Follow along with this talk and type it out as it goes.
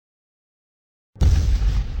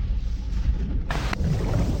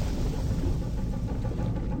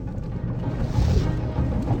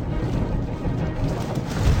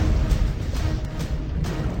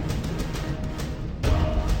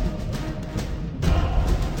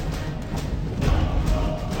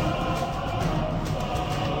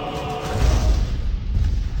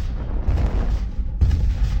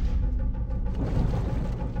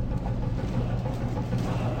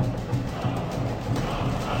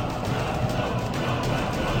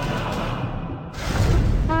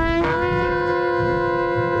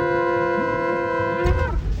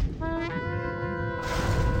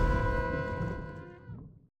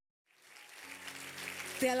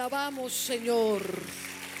alabamos, Señor.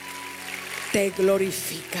 Te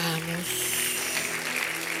glorificamos.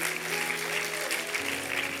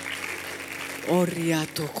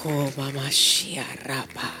 Oriatokoma Mashiach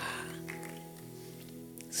Rapa.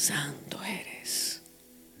 Santo eres,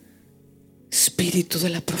 Espíritu de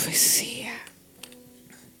la profecía.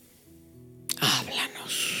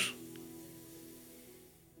 Háblanos.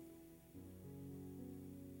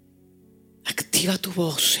 Activa tu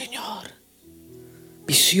voz, Señor.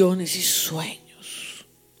 Visiones y sueños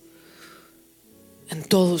en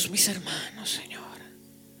todos mis hermanos, Señor.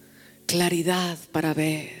 Claridad para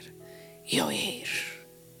ver y oír.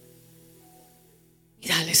 Y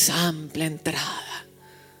dales amplia entrada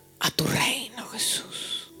a tu reino,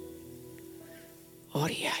 Jesús.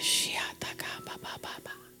 Oria shiataka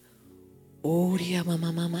papa. Oria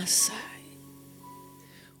mama mamasai.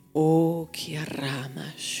 O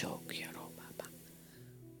kiarama shokyaro papa.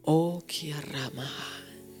 O kiarama.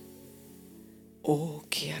 O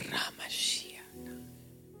kiarama shia.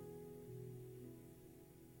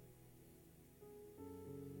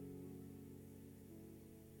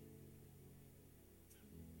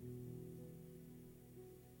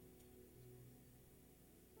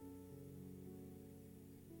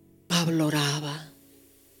 Pablo oraba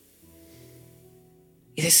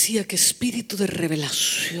y decía que espíritu de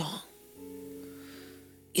revelación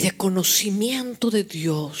y de conocimiento de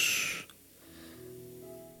Dios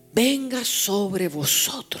venga sobre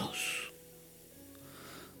vosotros,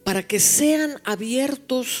 para que sean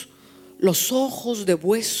abiertos los ojos de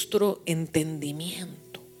vuestro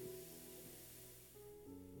entendimiento.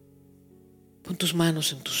 Pon tus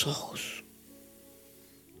manos en tus ojos.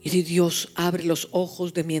 Y di: Dios, abre los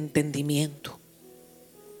ojos de mi entendimiento.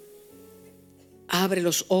 Abre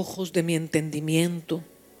los ojos de mi entendimiento,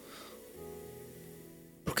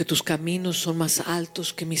 porque tus caminos son más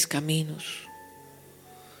altos que mis caminos,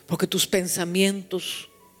 porque tus pensamientos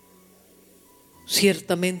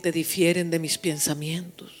ciertamente difieren de mis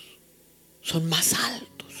pensamientos, son más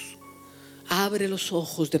altos. Abre los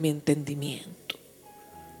ojos de mi entendimiento.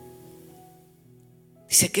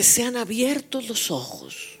 Dice que sean abiertos los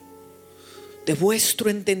ojos de vuestro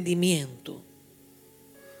entendimiento,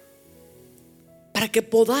 para que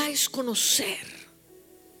podáis conocer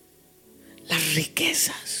las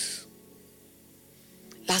riquezas,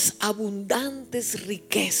 las abundantes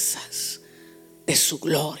riquezas de su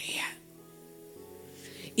gloria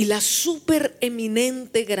y la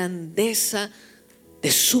supereminente grandeza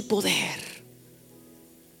de su poder,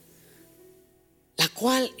 la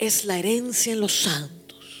cual es la herencia en los santos.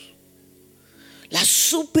 La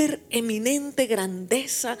supereminente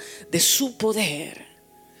grandeza de su poder,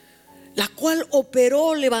 la cual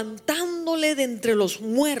operó levantándole de entre los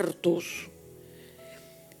muertos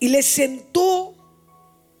y le sentó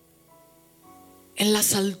en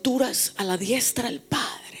las alturas a la diestra del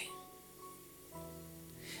Padre,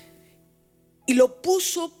 y lo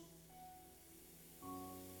puso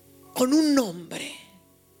con un nombre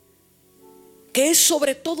que es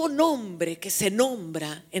sobre todo nombre que se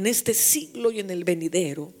nombra en este siglo y en el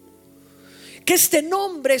venidero, que este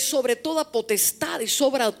nombre es sobre toda potestad y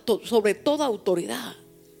sobre toda autoridad,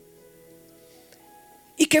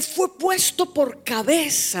 y que fue puesto por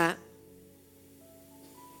cabeza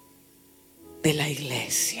de la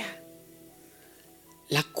iglesia,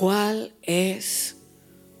 la cual es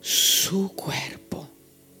su cuerpo,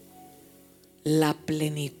 la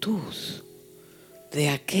plenitud de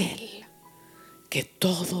aquel que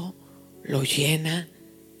todo lo llena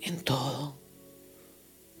en todo.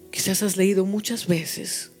 Quizás has leído muchas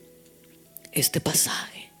veces este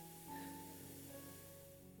pasaje,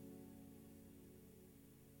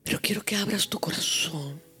 pero quiero que abras tu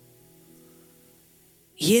corazón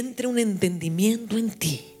y entre un entendimiento en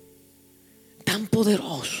ti tan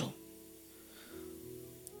poderoso,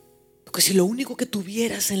 porque si lo único que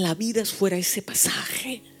tuvieras en la vida fuera ese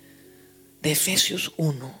pasaje de Efesios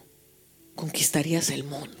 1, conquistarías el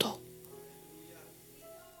mundo.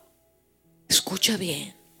 Escucha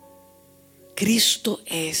bien. Cristo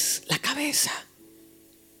es la cabeza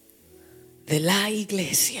de la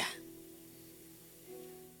iglesia.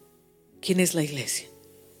 ¿Quién es la iglesia?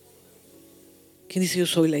 ¿Quién dice yo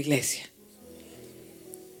soy la iglesia?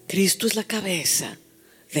 Cristo es la cabeza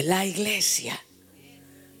de la iglesia.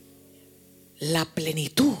 La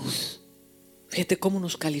plenitud. Fíjate cómo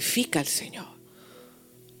nos califica el Señor.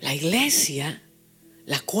 La iglesia,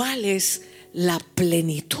 la cual es la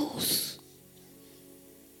plenitud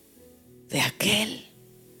de aquel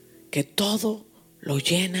que todo lo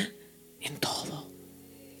llena en todo.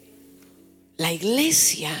 La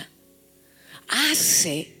iglesia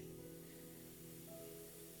hace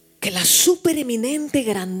que la supereminente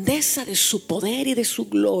grandeza de su poder y de su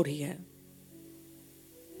gloria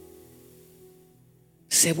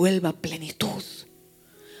se vuelva plenitud,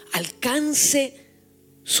 alcance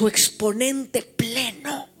su exponente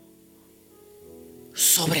pleno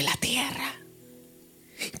sobre la tierra.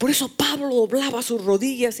 Por eso Pablo doblaba sus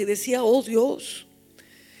rodillas y decía: oh Dios,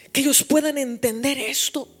 que ellos puedan entender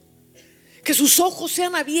esto, que sus ojos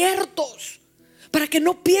sean abiertos, para que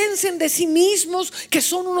no piensen de sí mismos que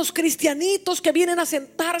son unos cristianitos que vienen a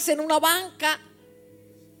sentarse en una banca,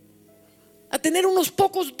 a tener unos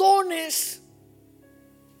pocos dones,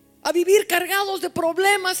 a vivir cargados de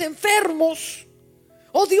problemas, enfermos.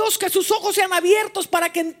 Oh Dios, que sus ojos sean abiertos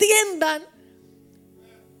para que entiendan,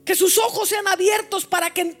 que sus ojos sean abiertos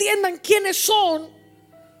para que entiendan quiénes son,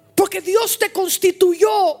 porque Dios te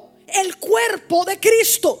constituyó el cuerpo de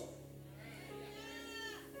Cristo.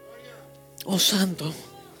 Oh santo,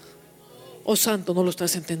 no lo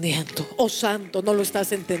estás entendiendo. Oh santo, no lo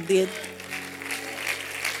estás entendiendo.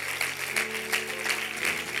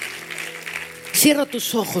 Cierra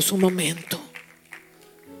tus ojos un momento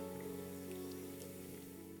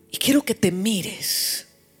y quiero que te mires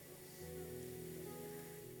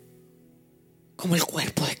como el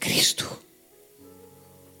cuerpo de Cristo.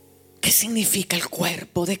 ¿Qué significa el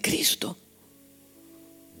cuerpo de Cristo?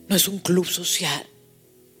 No es un club social,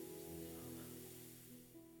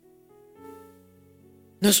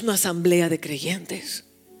 no es una asamblea de creyentes,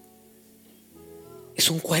 es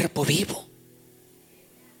un cuerpo vivo,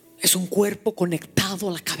 es un cuerpo conectado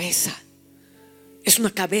a la cabeza, es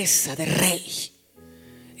una cabeza de rey,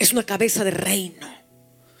 es una cabeza de reino,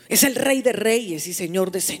 es el Rey de reyes y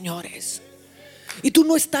Señor de señores. Y tú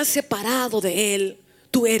no estás separado de Él,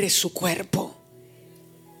 tú eres su cuerpo.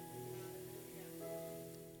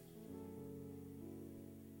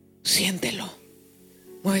 Siéntelo.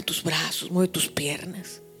 Mueve tus brazos, mueve tus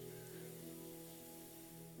piernas.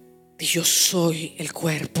 Y yo soy el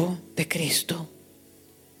cuerpo de Cristo.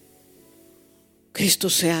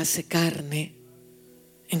 Cristo se hace carne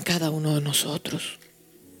en cada uno de nosotros.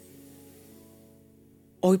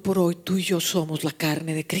 Hoy por hoy tú y yo somos la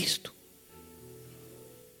carne de Cristo.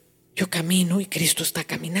 Yo camino y Cristo está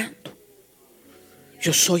caminando.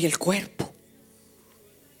 Yo soy el cuerpo.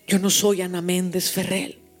 Yo no soy Ana Méndez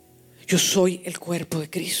Ferrell. Yo soy el cuerpo de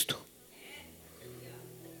Cristo.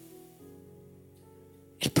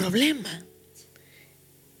 El problema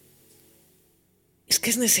es que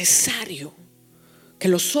es necesario que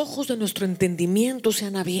los ojos de nuestro entendimiento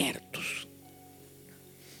sean abiertos.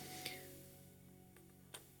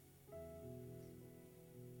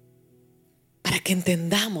 Para que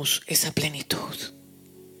entendamos esa plenitud.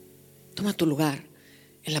 Toma tu lugar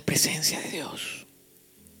en la presencia de Dios.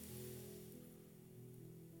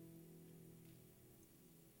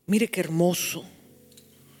 Mire qué hermoso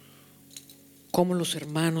cómo los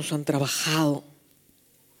hermanos han trabajado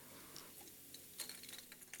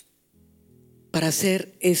para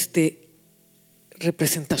hacer esta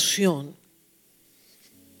representación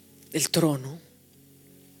del trono.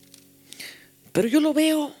 Pero yo lo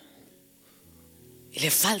veo y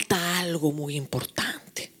le falta algo muy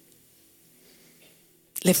importante.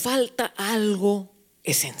 Le falta algo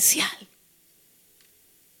esencial.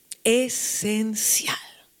 Esencial.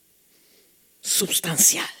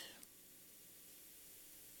 Sustancial.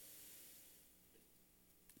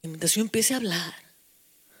 Y mientras yo empiece a hablar,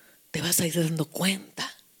 te vas a ir dando cuenta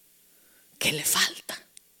que le falta.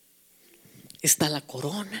 Está la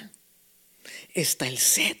corona, está el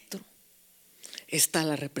cetro, está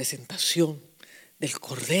la representación del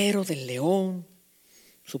cordero, del león.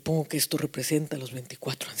 Supongo que esto representa a los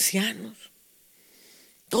 24 ancianos.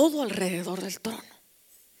 Todo alrededor del trono.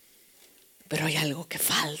 Pero hay algo que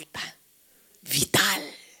falta, vital.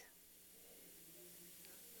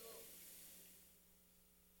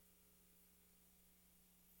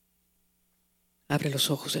 Abre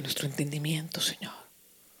los ojos de nuestro entendimiento, Señor,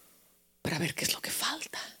 para ver qué es lo que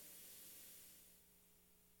falta.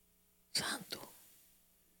 Santo.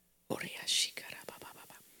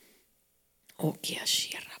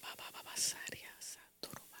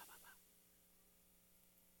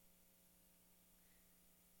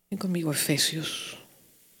 Ven conmigo a Efesios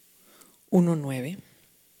 1:9.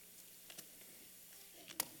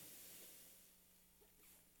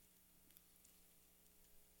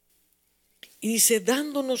 Y dice: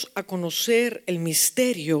 dándonos a conocer el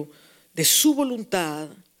misterio de su voluntad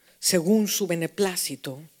según su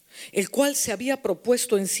beneplácito, el cual se había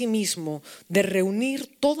propuesto en sí mismo de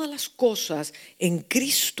reunir todas las cosas en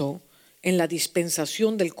Cristo en la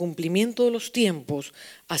dispensación del cumplimiento de los tiempos,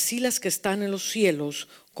 así las que están en los cielos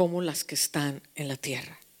como las que están en la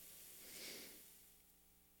tierra.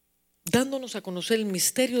 dándonos a conocer el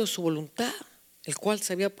misterio de su voluntad, el cual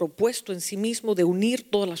se había propuesto en sí mismo de unir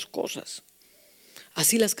todas las cosas,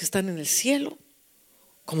 así las que están en el cielo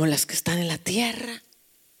como las que están en la tierra,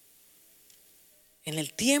 en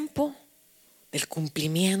el tiempo del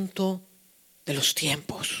cumplimiento de los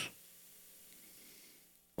tiempos.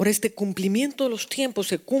 Por este cumplimiento de los tiempos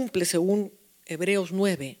se cumple, según Hebreos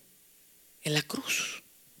 9, en la cruz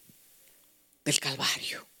del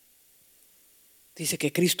Calvario. Dice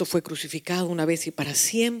que Cristo fue crucificado una vez y para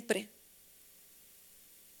siempre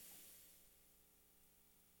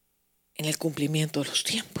en el cumplimiento de los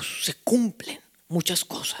tiempos. Se cumplen muchas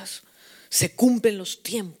cosas, se cumplen los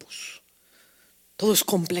tiempos, todo es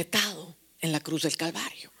completado en la cruz del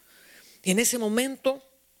Calvario. Y en ese momento,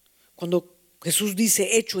 cuando Jesús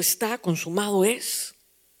dice hecho está, consumado es,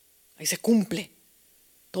 ahí se cumple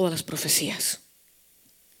todas las profecías,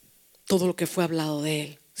 todo lo que fue hablado de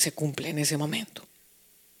él se cumple en ese momento.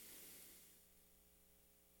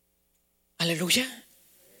 Aleluya.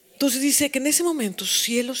 Entonces dice que en ese momento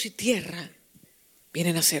cielos y tierra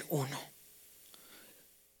vienen a ser uno.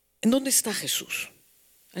 ¿En dónde está Jesús?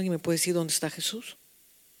 ¿Alguien me puede decir dónde está Jesús?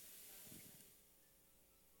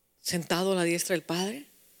 ¿Sentado a la diestra del Padre?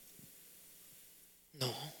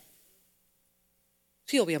 No.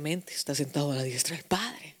 Sí, obviamente está sentado a la diestra del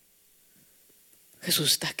Padre.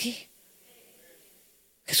 Jesús está aquí.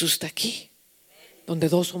 Jesús está aquí. Donde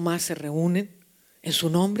dos o más se reúnen en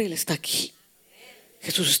su nombre, Él está aquí.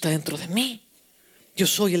 Jesús está dentro de mí. Yo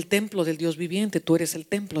soy el templo del Dios viviente, tú eres el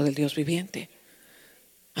templo del Dios viviente.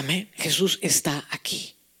 Amén. Jesús está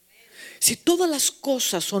aquí. Si todas las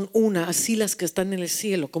cosas son una, así las que están en el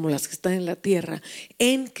cielo como las que están en la tierra,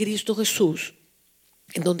 en Cristo Jesús,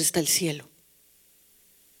 ¿en dónde está el cielo?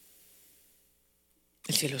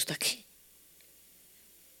 El cielo está aquí.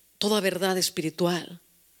 Toda verdad espiritual,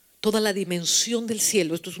 toda la dimensión del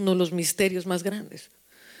cielo, esto es uno de los misterios más grandes.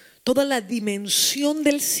 Toda la dimensión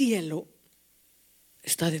del cielo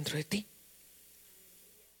está dentro de ti.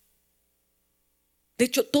 De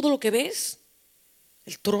hecho, todo lo que ves,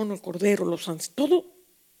 el trono, el cordero, los ángeles, todo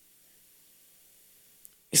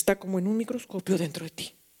está como en un microscopio dentro de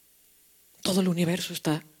ti. Todo el universo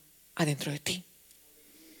está adentro de ti.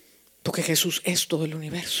 Porque Jesús es todo el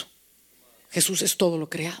universo. Jesús es todo lo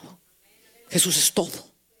creado. Jesús es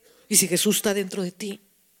todo. Y si Jesús está dentro de ti,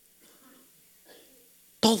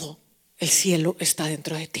 todo el cielo está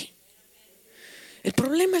dentro de ti. El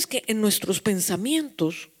problema es que en nuestros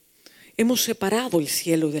pensamientos hemos separado el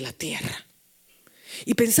cielo de la tierra.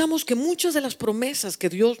 Y pensamos que muchas de las promesas que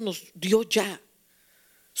Dios nos dio ya,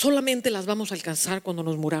 solamente las vamos a alcanzar cuando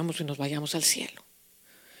nos muramos y nos vayamos al cielo.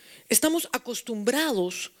 Estamos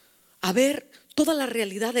acostumbrados a ver toda la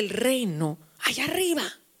realidad del reino allá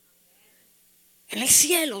arriba, en el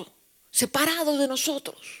cielo, separado de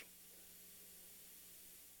nosotros.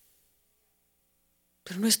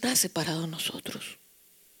 Pero no está separado de nosotros.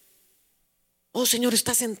 Oh Señor,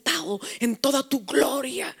 estás sentado en toda tu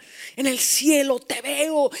gloria. En el cielo te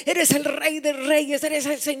veo. Eres el Rey de Reyes, eres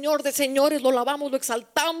el Señor de Señores. Lo alabamos, lo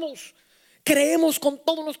exaltamos. Creemos con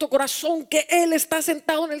todo nuestro corazón que Él está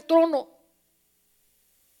sentado en el trono.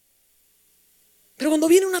 Pero cuando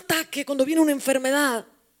viene un ataque, cuando viene una enfermedad,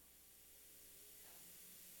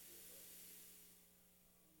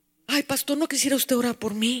 ay, pastor, ¿no quisiera usted orar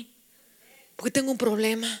por mí? Porque tengo un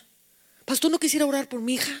problema. Pastor, ¿no quisiera orar por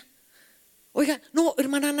mi hija? Oiga, no,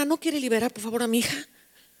 hermana Ana, ¿no quiere liberar por favor a mi hija?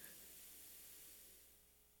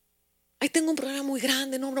 Ay, tengo un problema muy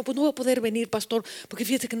grande. No, pues no voy a poder venir, pastor, porque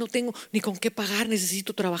fíjate que no tengo ni con qué pagar.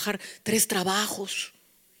 Necesito trabajar 3 trabajos.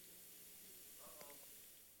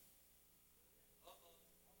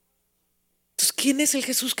 Entonces, ¿quién es el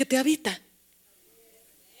Jesús que te habita?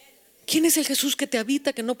 ¿Quién es el Jesús que te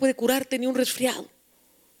habita que no puede curarte ni un resfriado?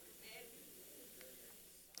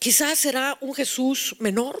 Quizás será un Jesús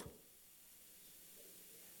menor.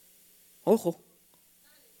 Ojo,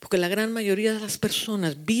 porque la gran mayoría de las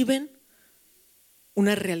personas viven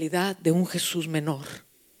una realidad de un Jesús menor,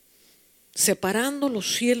 separando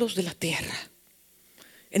los cielos de la tierra.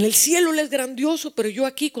 En el cielo Él es grandioso, pero yo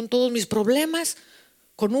aquí con todos mis problemas,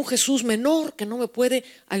 con un Jesús menor que no me puede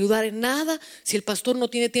ayudar en nada. Si el pastor no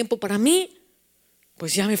tiene tiempo para mí,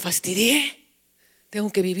 pues ya me fastidié.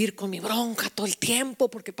 Tengo que vivir con mi bronca todo el tiempo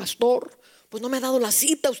porque pastor, pues no me ha dado la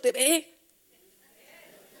cita, usted ve.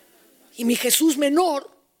 Y mi Jesús menor,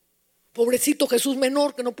 pobrecito Jesús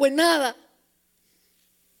menor que no puede nada,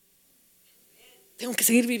 tengo que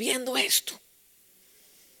seguir viviendo esto.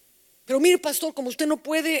 Pero mire, pastor, como usted no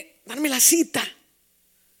puede darme la cita,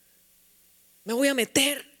 me voy a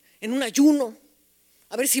meter en un ayuno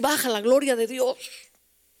a ver si baja la gloria de Dios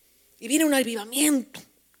y viene un avivamiento.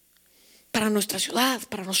 para nuestra ciudad,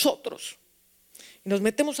 para nosotros. Y nos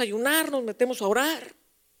metemos a ayunar, nos metemos a orar,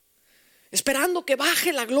 esperando que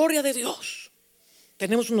baje la gloria de Dios.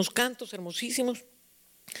 Tenemos unos cantos hermosísimos.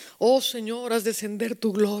 Oh Señor, haz descender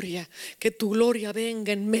tu gloria, que tu gloria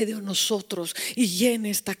venga en medio de nosotros y llene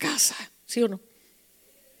esta casa. ¿Sí o no?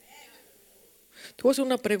 Te voy a hacer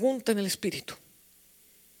una pregunta en el espíritu.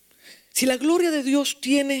 Si la gloria de Dios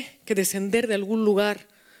tiene que descender de algún lugar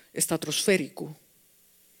estratosférico,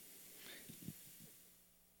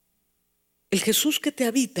 ¿el Jesús que te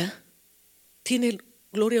habita tiene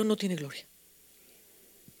gloria o no tiene gloria?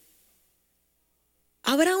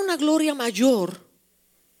 ¿Habrá una gloria mayor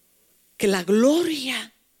que la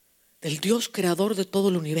gloria del Dios creador de todo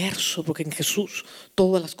el universo? Porque en Jesús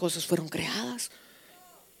todas las cosas fueron creadas.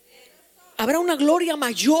 ¿Habrá una gloria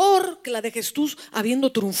mayor que la de Jesús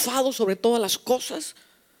habiendo triunfado sobre todas las cosas,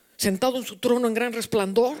 sentado en su trono en gran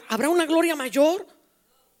resplandor? ¿Habrá una gloria mayor?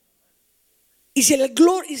 Y si el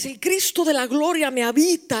Cristo de la gloria me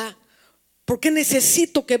habita, ¿por qué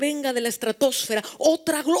necesito que venga de la estratosfera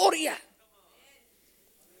otra gloria?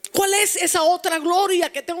 ¿Cuál es esa otra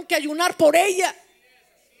gloria que tengo que ayunar por ella?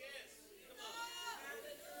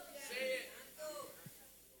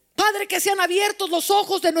 Padre, que sean abiertos los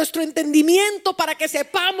ojos de nuestro entendimiento para que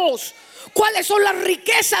sepamos cuáles son las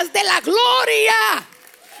riquezas de la gloria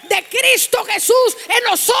de Cristo Jesús en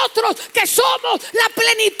nosotros, que somos la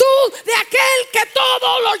plenitud de aquel que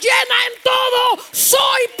todo lo llena en todo.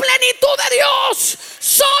 Soy plenitud de Dios,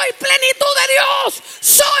 soy plenitud de Dios,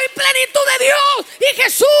 soy plenitud de Dios. Y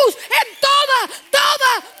Jesús en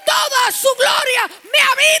toda su gloria me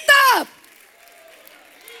habita.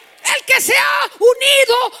 El que se ha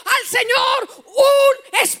unido al Señor,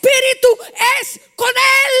 un espíritu es con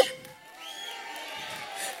Él.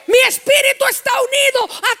 Mi espíritu está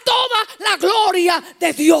unido a toda la gloria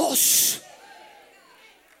de Dios.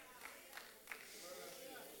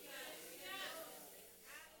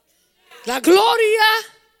 La gloria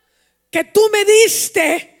que tú me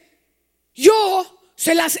diste, yo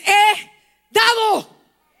se las he dado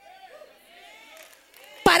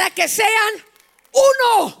para que sean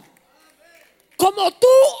uno, como tú,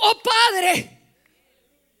 oh Padre,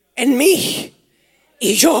 en mí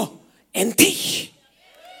y yo en ti.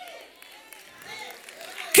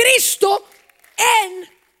 Cristo en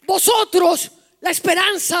vosotros, la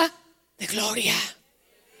esperanza de gloria.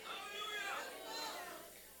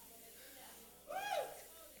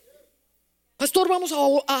 Pastor, vamos a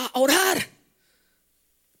orar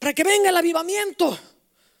para que venga el avivamiento.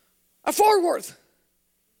 A forward.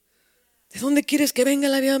 ¿De dónde quieres que venga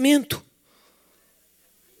el avivamiento?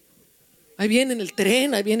 Ahí viene en el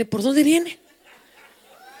tren, ahí viene. ¿Por dónde viene?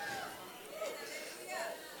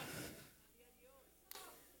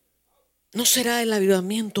 ¿No será el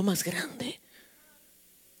avivamiento más grande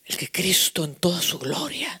el que Cristo en toda su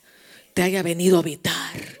gloria te haya venido a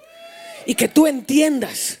habitar? Y que tú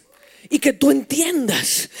entiendas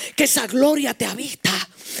que esa gloria te habita,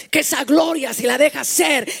 que esa gloria, si la dejas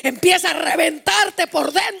ser, empieza a reventarte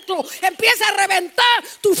por dentro, empieza a reventar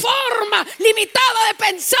tu forma limitada de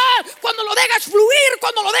pensar. Cuando lo dejas fluir,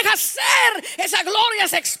 cuando lo dejas ser, esa gloria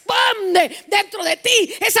se expande dentro de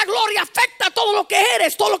ti. Esa gloria afecta todo lo que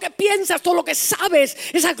eres, todo lo que piensas, todo lo que sabes.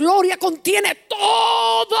 Esa gloria contiene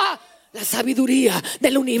toda la sabiduría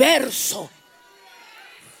del universo.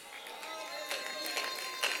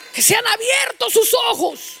 Que sean abiertos sus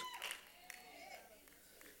ojos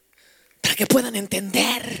para que puedan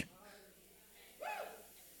entender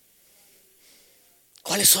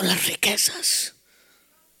cuáles son las riquezas.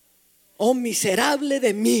 Oh miserable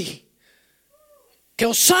de mí, que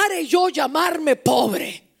osare yo llamarme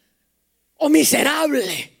pobre, o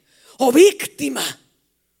miserable, o víctima,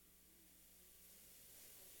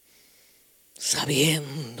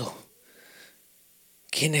 sabiendo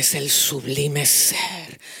quién es el sublime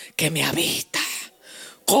ser que me habita.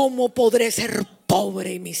 ¿Cómo podré ser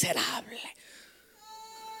pobre y miserable?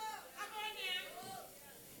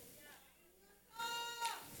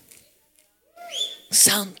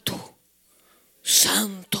 Santo,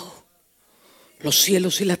 santo, los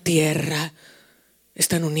cielos y la tierra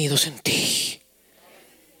están unidos en ti.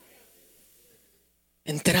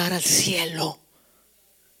 Entrar al cielo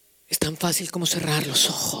es tan fácil como cerrar los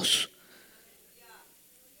ojos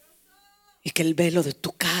y que el velo de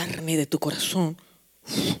tu carne y de tu corazón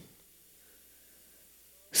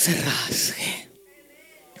se rasgue.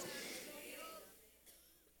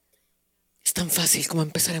 Es tan fácil como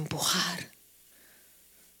empezar a empujar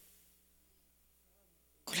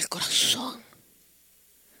con el corazón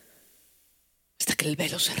hasta que el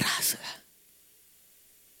velo se rasga.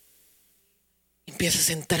 Empiezas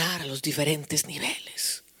a entrar a los diferentes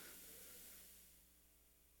niveles.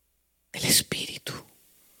 del Espíritu,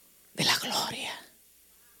 de la gloria.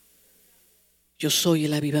 Yo soy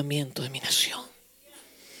el avivamiento de mi nación.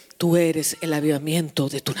 Tú eres el avivamiento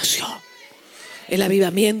de tu nación. El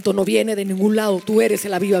avivamiento no viene de ningún lado. Tú eres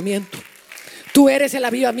el avivamiento. Tú eres el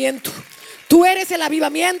avivamiento. Tú eres el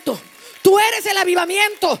avivamiento. Tú eres el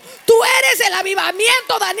avivamiento. Tú eres el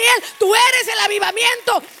avivamiento, Daniel. Tú eres el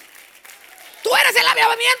avivamiento. Tú eres el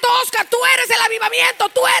avivamiento, Oscar. Tú eres el avivamiento.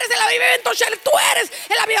 Tú eres el avivamiento, Shelley. Tú eres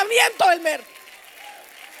el avivamiento, Elmer.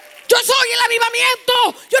 Yo soy el avivamiento.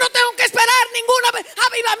 Yo no tengo que esperar ningún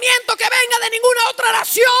avivamiento que venga de ninguna otra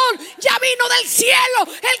nación. Ya vino del cielo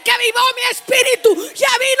el que avivó mi espíritu. Ya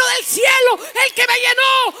vino del cielo el que me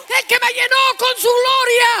llenó con su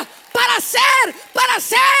gloria. Para ser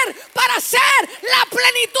la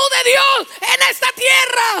plenitud de Dios en esta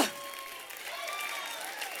tierra.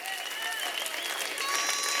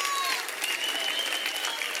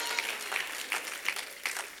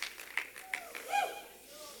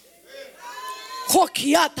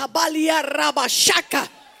 Joquiata Balia Rabashaka.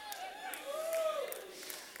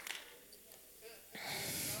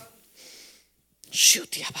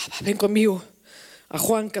 Ven conmigo a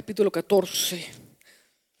Juan capítulo 14.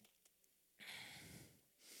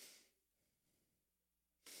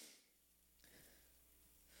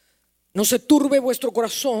 No se turbe vuestro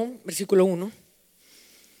corazón, versículo 1.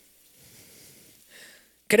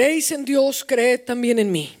 Creéis en Dios, creed también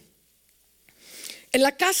en mí. En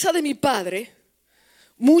la casa de mi Padre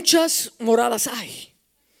muchas moradas hay.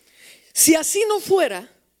 Si así no fuera,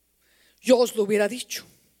 yo os lo hubiera dicho.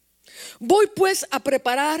 Voy pues a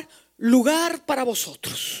preparar lugar para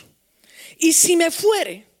vosotros. Y si me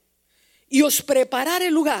fuere y os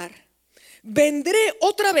preparare lugar, vendré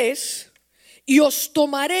otra vez y os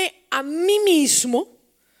tomaré a mí mismo,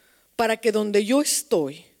 para que donde yo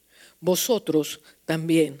estoy, vosotros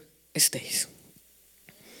también estéis.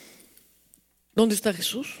 ¿Dónde está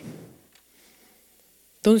Jesús?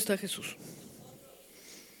 ¿Dónde está Jesús?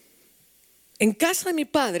 En casa de mi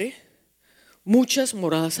Padre muchas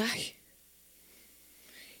moradas hay.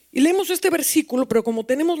 Y leemos este versículo, pero como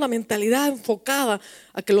tenemos la mentalidad enfocada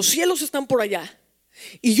a que los cielos están por allá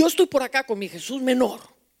y yo estoy por acá con mi Jesús menor,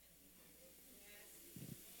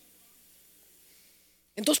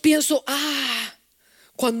 entonces pienso,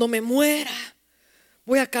 cuando me muera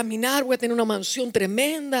voy a caminar, voy a tener una mansión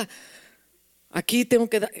tremenda. Aquí tengo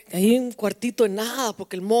que dar ahí un cuartito de nada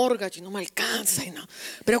porque el mortgage no me alcanza y no.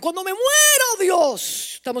 Pero cuando me muero,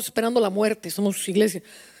 Dios, estamos esperando la muerte. Somos iglesia,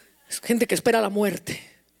 es gente que espera la muerte.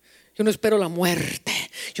 Yo no espero la muerte.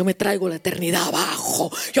 Yo me traigo la eternidad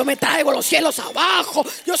abajo. Yo me traigo los cielos abajo.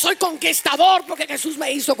 Yo soy conquistador porque Jesús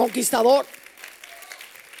me hizo conquistador.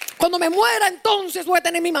 Cuando me muera, entonces voy a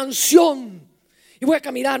tener mi mansión y voy a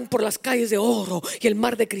caminar por las calles de oro y el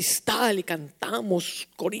mar de cristal y cantamos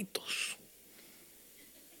coritos.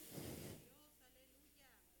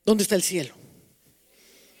 ¿Dónde está el cielo?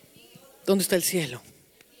 ¿Dónde está el cielo?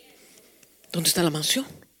 ¿Dónde está la mansión?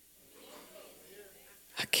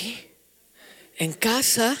 Aquí. En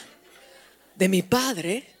casa de mi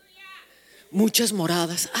Padre muchas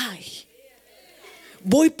moradas hay.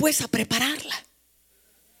 Voy pues a prepararla.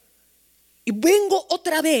 Y vengo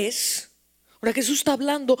otra vez. Ahora Jesús está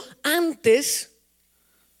hablando antes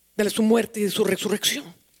de su muerte y de su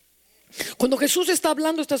resurrección. Cuando Jesús está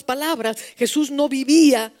hablando estas palabras, Jesús no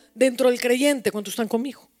vivía dentro del creyente. ¿Cuántos están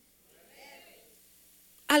conmigo?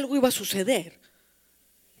 Algo iba a suceder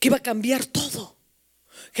que iba a cambiar todo.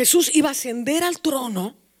 Jesús iba a ascender al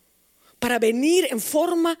trono para venir en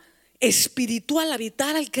forma espiritual,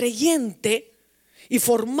 habitar al creyente y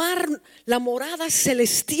formar la morada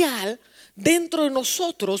celestial dentro de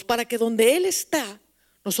nosotros, para que donde Él está,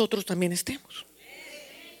 nosotros también estemos.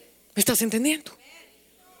 ¿Me estás entendiendo?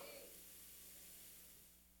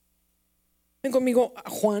 Ven conmigo a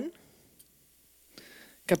Juan,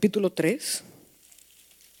 capítulo 3.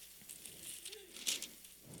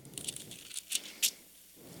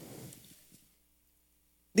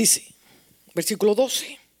 Dice, versículo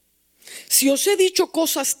 12: si os he dicho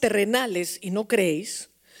cosas terrenales y no creéis,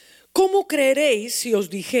 ¿cómo creeréis si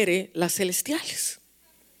os dijere las celestiales?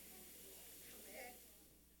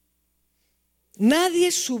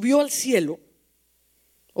 Nadie subió al cielo.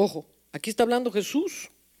 Ojo, aquí está hablando Jesús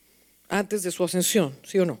antes de su ascensión,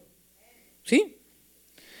 ¿sí o no? ¿Sí?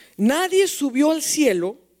 Nadie subió al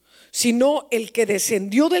cielo sino el que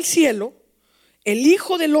descendió del cielo, el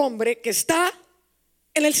Hijo del Hombre que está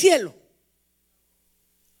en el cielo.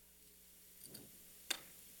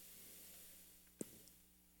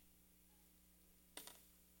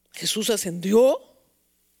 Jesús ascendió.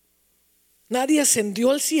 Nadie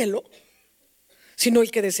ascendió al cielo sino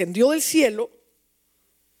el que descendió del cielo,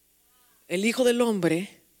 el Hijo del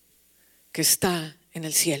Hombre que está en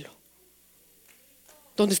el cielo.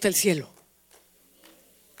 ¿Dónde está el cielo?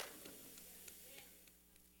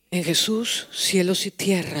 En Jesús, cielos y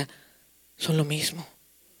tierra son lo mismo.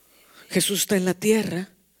 Jesús está en la tierra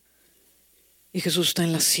y Jesús está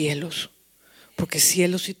en los cielos, porque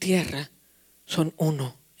cielos y tierra son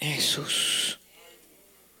uno en Jesús.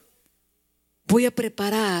 Voy a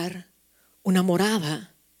preparar una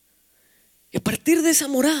morada y a partir de esa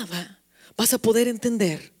morada vas a poder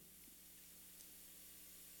entender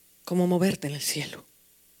cómo moverte en el cielo.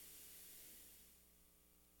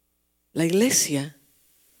 La iglesia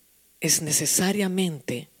es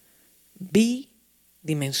necesariamente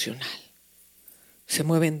bidimensional. Se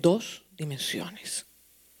mueve en dos dimensiones: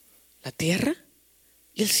 la tierra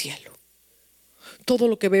y el cielo. Todo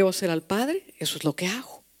lo que veo hacer al Padre, eso es lo que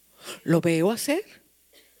hago. Lo veo hacer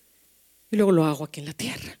y luego lo hago aquí en la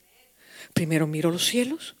tierra. Primero miro los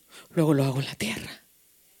cielos, luego lo hago en la tierra.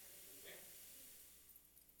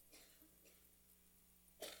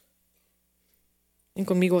 Ven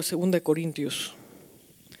conmigo a 2 Corintios,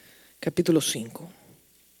 capítulo 5.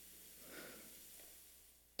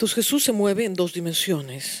 Entonces Jesús se mueve en dos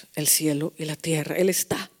dimensiones, el cielo y la tierra. Él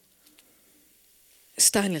está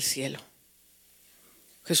en el cielo.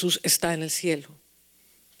 Jesús está en el cielo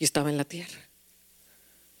y estaba en la tierra.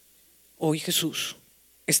 Hoy Jesús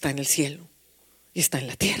está en el cielo y está en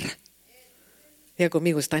la tierra. Diga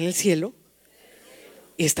conmigo, está en el cielo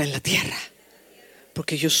y está en la tierra.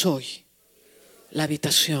 Porque yo soy la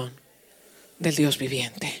habitación del Dios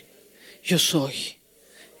viviente. Yo soy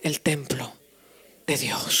el templo de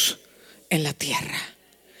Dios en la tierra.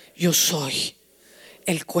 Yo soy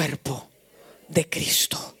el cuerpo de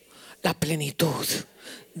Cristo, la plenitud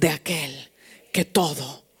de aquel que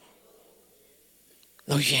todo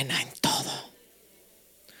lo llena en todo.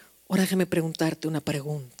 Ahora déjame preguntarte una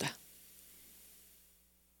pregunta.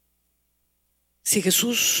 Si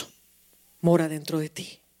Jesús mora dentro de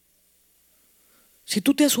ti, si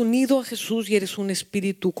tú te has unido a Jesús y eres un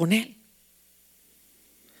espíritu con Él,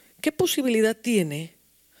 ¿qué posibilidad tiene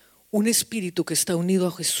un espíritu que está unido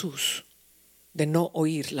a Jesús de no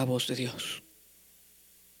oír la voz de Dios?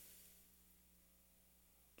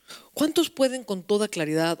 ¿Cuántos pueden con toda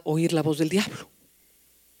claridad oír la voz del diablo?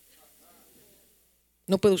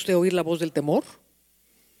 ¿No puede usted oír la voz del temor?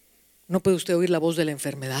 ¿No puede usted oír la voz de la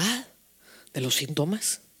enfermedad, de los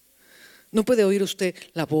síntomas? ¿No puede oír usted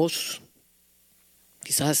la voz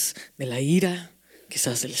quizás de la ira,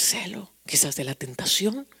 quizás del celo, quizás de la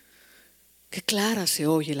tentación? Qué clara se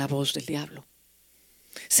oye la voz del diablo.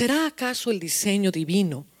 ¿Será acaso el diseño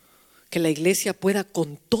divino que la iglesia pueda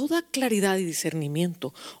con toda claridad y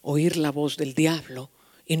discernimiento oír la voz del diablo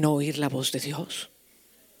y no oír la voz de Dios?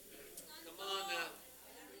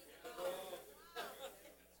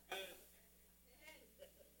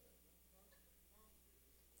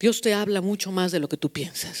 Dios te habla mucho más de lo que tú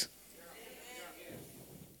piensas.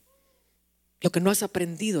 Lo que no has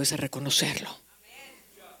aprendido es a reconocerlo.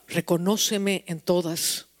 Reconóceme en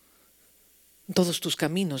todos tus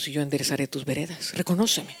caminos y yo enderezaré tus veredas.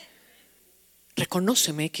 Reconóceme.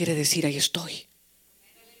 Reconóceme quiere decir ahí estoy.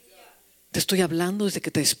 Te estoy hablando desde que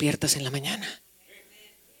te despiertas en la mañana.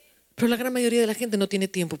 Pero la gran mayoría de la gente no tiene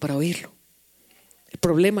tiempo para oírlo. El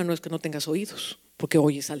problema no es que no tengas oídos, porque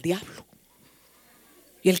oyes al diablo.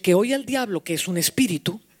 Y el que oye al diablo, que es un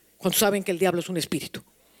espíritu, ¿cuántos saben que el diablo es un espíritu?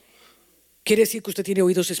 Quiere decir que usted tiene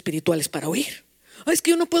oídos espirituales para oír. Es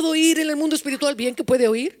que yo no puedo oír en el mundo espiritual. Bien que puede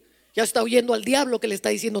oír. Ya está oyendo al diablo que le está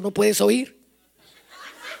diciendo no puedes oír.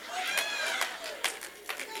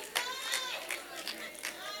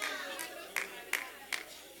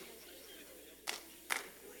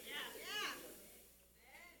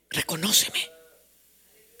 Reconóceme.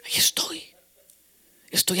 Ahí estoy.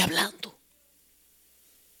 Estoy hablando.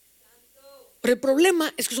 Pero el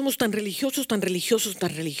problema es que somos tan religiosos,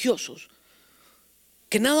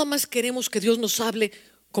 que nada más queremos que Dios nos hable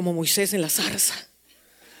como Moisés en la zarza.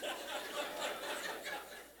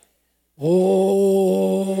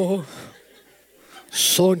 Oh,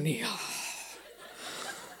 Sonia,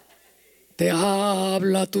 te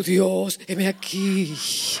habla tu Dios, heme aquí.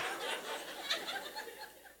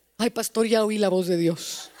 Ay, pastor, ya oí la voz de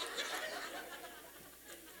Dios.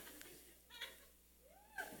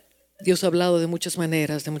 Dios ha hablado de muchas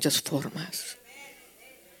maneras, de muchas formas.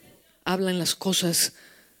 Habla en las cosas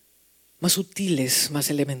más sutiles, más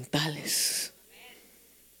elementales.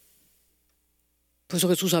 Por eso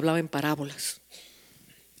Jesús hablaba en parábolas.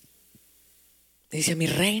 Dice, mi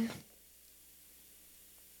reino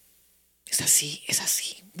es así, es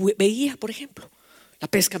así. Veía, por ejemplo, la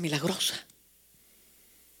pesca milagrosa.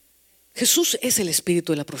 Jesús es el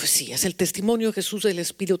espíritu de la profecía, es el testimonio de Jesús del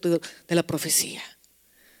espíritu de la profecía.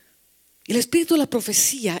 Y el espíritu de la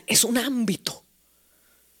profecía es un ámbito,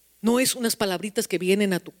 no es unas palabritas que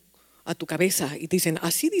vienen a tu cabeza y te dicen,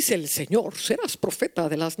 así dice el Señor, serás profeta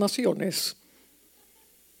de las naciones.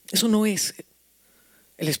 Eso no es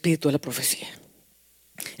el espíritu de la profecía.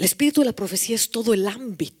 El espíritu de la profecía es todo el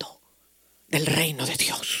ámbito del reino de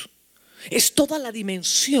Dios. Es toda la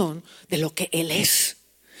dimensión de lo que Él es.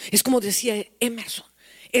 Es como decía Emerson,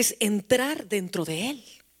 es entrar dentro de Él.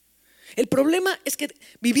 El problema es que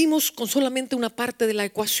vivimos con solamente una parte de la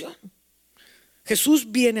ecuación.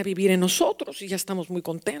 Jesús viene a vivir en nosotros y ya estamos muy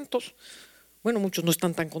contentos. Bueno, muchos no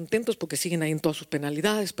están tan contentos porque siguen ahí en todas sus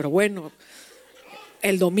penalidades, pero bueno,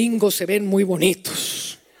 el domingo se ven muy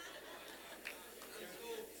bonitos.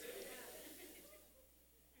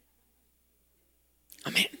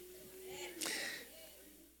 Amén.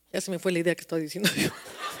 Ya se me fue la idea que estaba diciendo yo.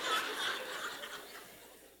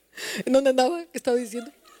 ¿En dónde andaba? ¿Qué estaba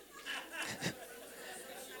diciendo?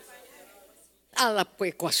 A la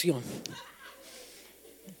ecuación.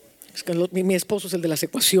 Es que mi esposo es el de las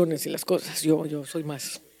ecuaciones y las cosas. Yo soy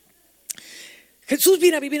más. Jesús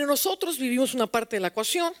viene a vivir en nosotros, vivimos una parte de la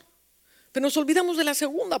ecuación, pero nos olvidamos de la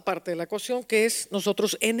segunda parte de la ecuación, que es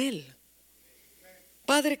nosotros en Él.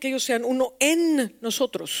 Padre, que ellos sean uno en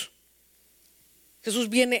nosotros. Jesús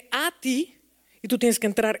viene a ti y tú tienes que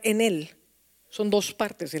entrar en Él. Son dos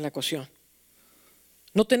partes de la ecuación.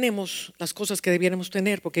 No tenemos las cosas que debiéramos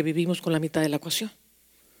tener porque vivimos con la mitad de la ecuación.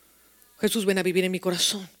 Jesús viene a vivir en mi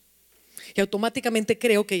corazón y automáticamente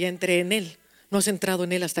creo que ya entré en Él. No has entrado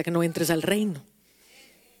en Él hasta que no entres al reino.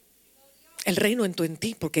 El reino entró en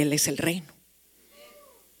ti porque Él es el reino.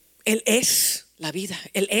 Él es la vida,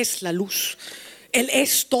 Él es la luz, Él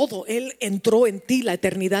es todo. Él entró en ti, la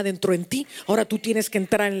eternidad entró en ti. Ahora tú tienes que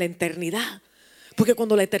entrar en la eternidad, porque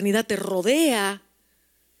cuando la eternidad te rodea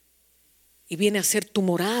y viene a ser tu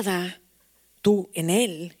morada, tú en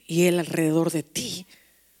Él y Él alrededor de ti,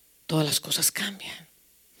 todas las cosas cambian.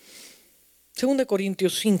 2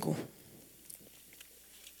 Corintios 5.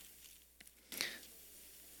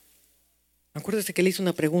 Acuérdate que le hice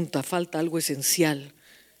una pregunta, falta algo esencial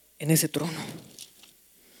en ese trono.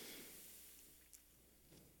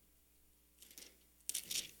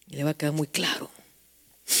 Y le va a quedar muy claro.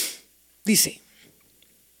 Dice,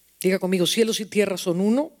 diga conmigo, cielos y tierra son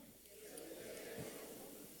uno.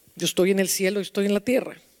 Yo estoy en el cielo y estoy en la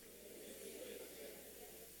tierra.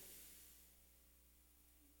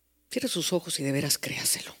 Cierre sus ojos y de veras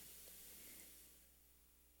créaselo.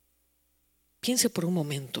 Piense por un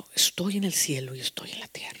momento, estoy en el cielo y estoy en la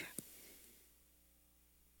tierra.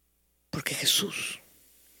 Porque Jesús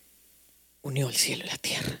unió el cielo y la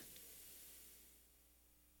tierra.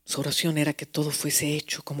 Su oración era que todo fuese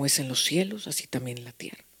hecho como es en los cielos, así también en la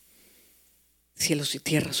tierra. Cielos y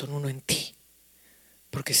tierra son uno en ti,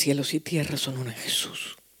 porque cielos y tierra son uno en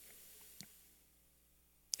Jesús.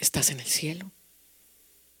 Estás en el cielo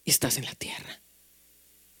y estás en la tierra.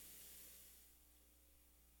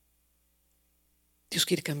 Dios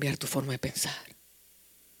quiere cambiar tu forma de pensar.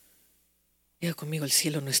 Diga conmigo, el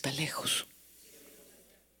cielo no está lejos.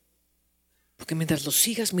 Porque mientras lo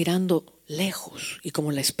sigas mirando lejos y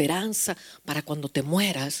como la esperanza para cuando te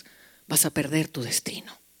mueras, vas a perder tu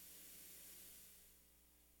destino.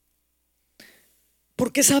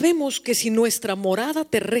 Porque sabemos que si nuestra morada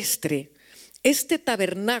terrestre, este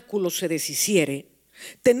tabernáculo se deshiciere,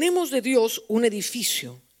 tenemos de Dios un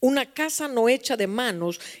edificio, una casa no hecha de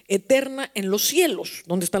manos, eterna en los cielos.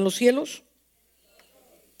 ¿Dónde están los cielos?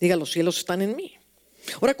 Diga, los cielos están en mí.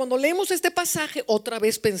 Ahora, cuando leemos este pasaje, otra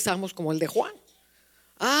vez pensamos como el de Juan.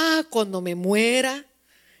 Cuando me muera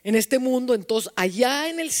en este mundo, entonces allá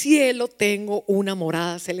en el cielo tengo una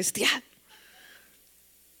morada celestial.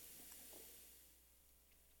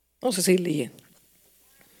 Vamos a seguir leyendo.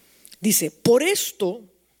 Dice, por esto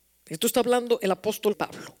está hablando el apóstol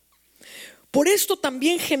Pablo. Por esto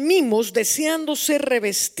también gemimos deseando ser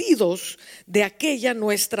revestidos de aquella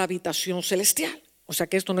nuestra habitación celestial. O sea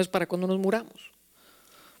que esto no es para cuando nos muramos,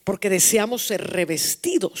 porque deseamos ser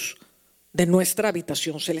revestidos de nuestra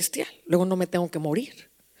habitación celestial. Luego no me tengo que morir.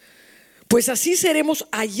 Pues así seremos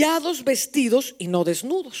hallados vestidos y no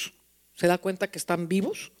desnudos. ¿Se da cuenta que están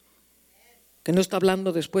vivos? Que no está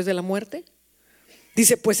hablando después de la muerte.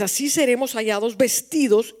 Dice, pues así seremos hallados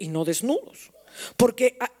vestidos y no desnudos.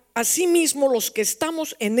 Porque asimismo los que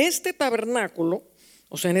estamos en este tabernáculo,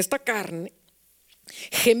 o sea en esta carne,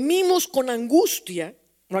 gemimos con angustia.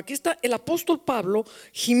 No, aquí está el apóstol Pablo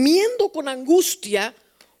gimiendo con angustia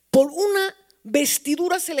por una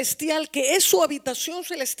vestidura celestial que es su habitación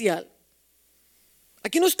celestial.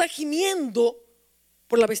 Aquí no está gimiendo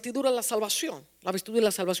por la vestidura de la salvación. La vestidura de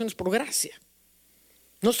la salvación es por gracia.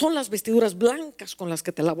 No son las vestiduras blancas con las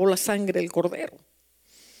que te lavó la sangre del Cordero.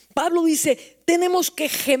 Pablo dice, tenemos que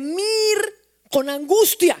gemir con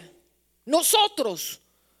angustia. Nosotros,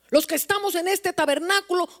 los que estamos en este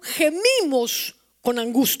tabernáculo, gemimos con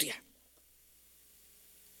angustia.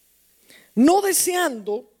 No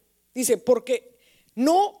deseando, dice, porque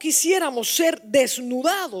no quisiéramos ser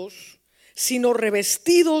desnudados, sino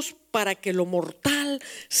revestidos para que lo mortal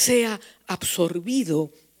sea absorbido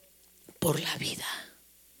por la vida.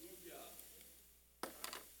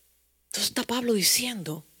 Entonces está Pablo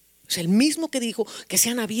diciendo, es el mismo que dijo que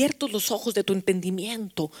sean abiertos los ojos de tu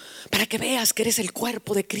entendimiento para que veas que eres el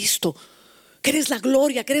cuerpo de Cristo, que eres la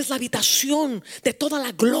gloria, que eres la habitación de toda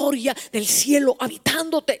la gloria del cielo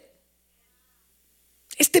habitándote.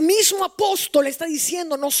 Este mismo apóstol está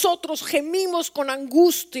diciendo, nosotros gemimos con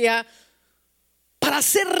angustia para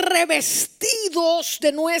ser revestidos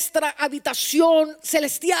de nuestra habitación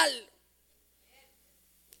celestial.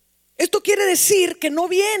 Esto quiere decir que no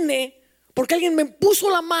viene porque alguien me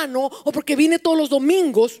puso la mano o porque vine todos los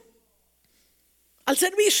domingos al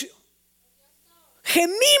servicio.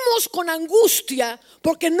 Gemimos con angustia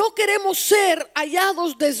porque no queremos ser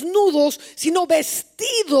hallados desnudos, sino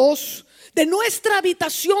vestidos de nuestra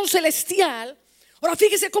habitación celestial. Ahora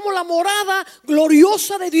fíjese cómo la morada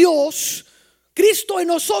gloriosa de Dios, Cristo en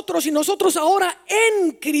nosotros y nosotros ahora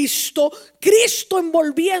en Cristo, Cristo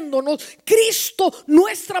envolviéndonos, Cristo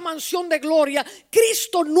nuestra mansión de gloria,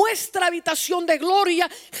 Cristo nuestra habitación de gloria.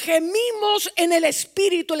 Gemimos en el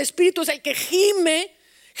Espíritu es el que gime.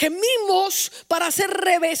 Gemimos para ser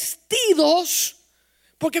revestidos,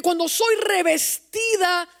 porque cuando soy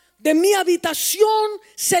revestida de mi habitación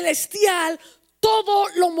celestial, todo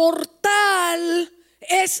lo mortal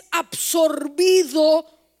es absorbido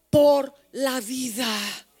por la vida.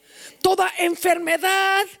 Toda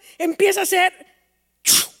enfermedad empieza a ser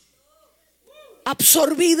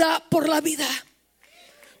absorbida por la vida.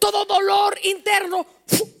 Todo dolor interno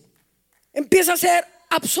empieza a ser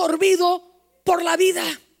absorbido por la vida.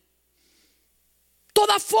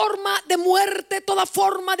 Toda forma de muerte, toda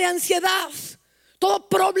forma de ansiedad, todo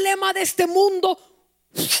problema de este mundo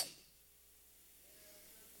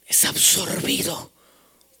es absorbido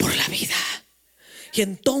por la vida. Y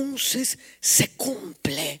entonces se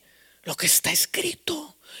cumple lo que está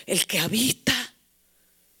escrito: el que habita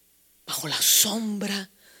bajo la sombra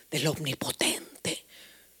del Omnipotente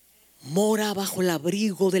mora bajo el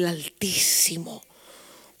abrigo del Altísimo,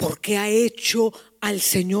 porque ha hecho al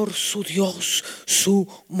Señor su Dios su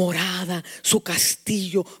morada, su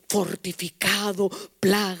castillo fortificado.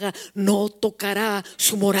 Plaga no tocará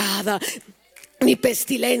su morada, ni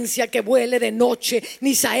pestilencia que vuele de noche,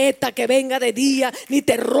 ni saeta que venga de día, ni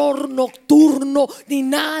terror nocturno, ni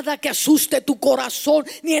nada que asuste tu corazón,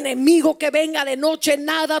 ni enemigo que venga de noche.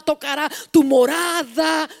 Nada tocará tu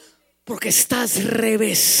morada, porque estás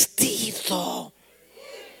revestido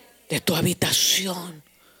de tu habitación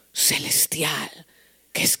celestial,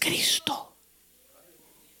 que es Cristo.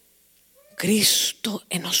 Cristo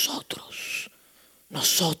en nosotros,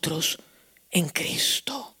 nosotros en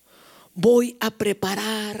Cristo. Voy a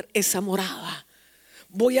preparar esa morada.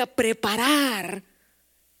 Voy a preparar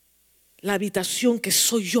la habitación que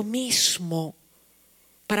soy yo mismo,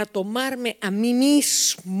 para tomarme a mí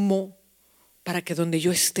mismo, para que donde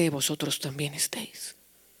yo esté, vosotros también estéis.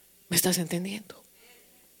 ¿Me estás entendiendo?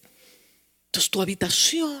 Entonces tu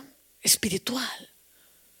habitación espiritual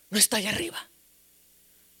no está allá arriba.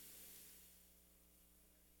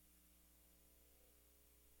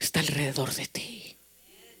 Está alrededor de ti.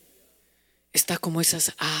 Está como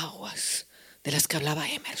esas aguas de las que hablaba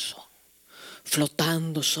Emerson,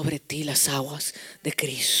 flotando sobre ti, las aguas de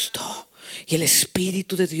Cristo, y el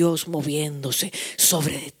Espíritu de Dios moviéndose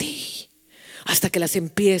sobre de ti, hasta que las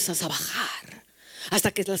empiezas a bajar,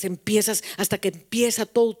 hasta que empieza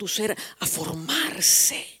todo tu ser a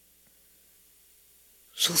formarse.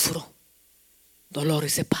 Sufro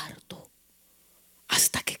dolores de parto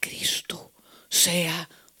hasta que Cristo sea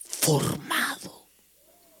formado.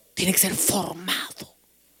 Tiene que ser formado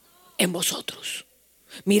en vosotros.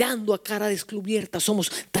 Mirando a cara descubierta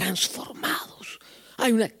somos transformados.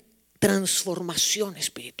 Hay una transformación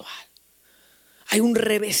espiritual. Hay un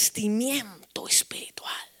revestimiento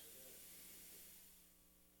espiritual.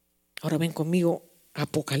 Ahora ven conmigo a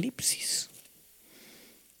Apocalipsis.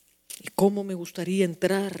 Y cómo me gustaría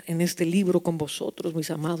entrar en este libro con vosotros,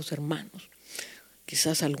 mis amados hermanos.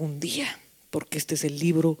 Quizás algún día, porque este es el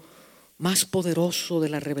libro más poderoso de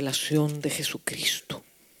la revelación de Jesucristo.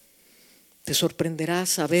 Te sorprenderá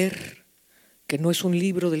saber que no es un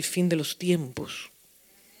libro del fin de los tiempos.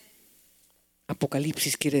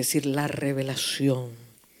 Apocalipsis quiere decir la revelación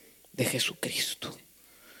de Jesucristo.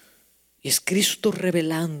 Y es Cristo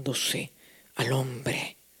revelándose al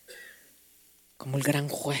hombre como el gran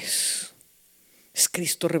juez. Es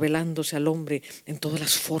Cristo revelándose al hombre en todas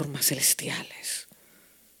las formas celestiales.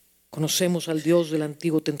 Conocemos al Dios del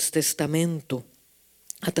Antiguo Testamento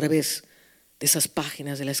a través de esas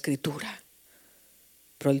páginas de la Escritura.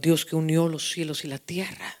 Pero el Dios que unió los cielos y la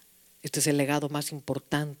tierra, este es el legado más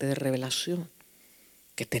importante de revelación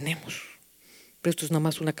que tenemos. Pero esto es nada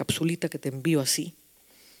más una capsulita que te envío así,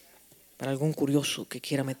 para algún curioso que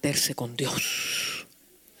quiera meterse con Dios.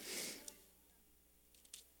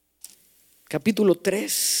 Capítulo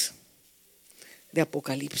 3 de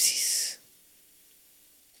Apocalipsis.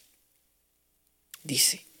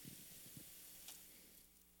 Dice: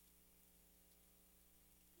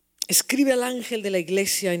 escribe al ángel de la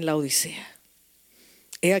iglesia en Laodicea.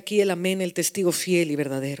 He aquí el amén, el testigo fiel y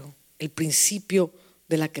verdadero, el principio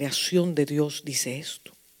de la creación de Dios, dice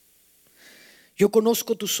esto. Yo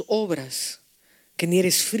conozco tus obras, que ni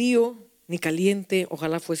eres frío ni caliente,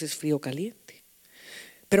 ojalá fueses frío o caliente.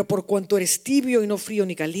 Pero por cuanto eres tibio y no frío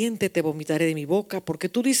ni caliente, te vomitaré de mi boca, porque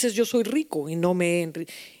tú dices: yo soy rico y me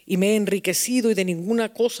he enriquecido y de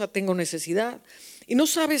ninguna cosa tengo necesidad. Y no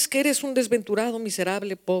sabes que eres un desventurado,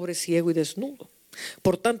 miserable, pobre, ciego y desnudo.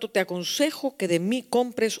 Por tanto te aconsejo que de mí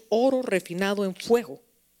compres oro refinado en fuego,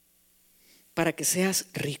 para que seas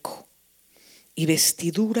rico, y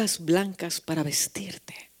vestiduras blancas para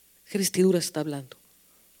vestirte. ¿Qué vestidura está hablando?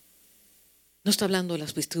 No está hablando de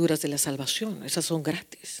las vestiduras de la salvación, esas son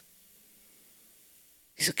gratis.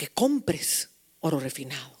 Dice que compres oro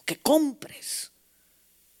refinado, que compres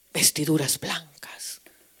vestiduras blancas.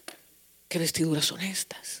 ¿Qué vestiduras son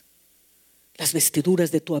estas? Las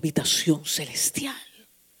vestiduras de tu habitación celestial,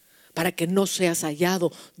 para que no seas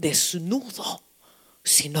hallado desnudo,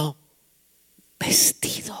 sino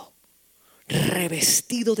vestido,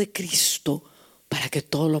 revestido de Cristo, para que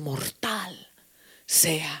todo lo mortal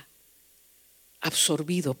sea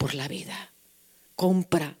absorbido por la vida.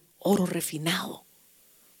 Compra oro refinado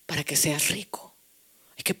para que seas rico.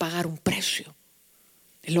 Hay que pagar un precio.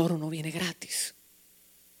 El oro no viene gratis.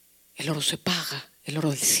 El oro se paga, el oro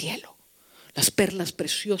del cielo. Las perlas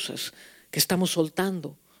preciosas que estamos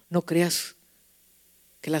soltando, no creas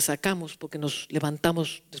que las sacamos porque nos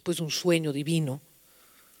levantamos después de un sueño divino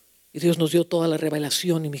y Dios nos dio toda la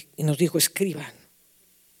revelación y nos dijo: escriban.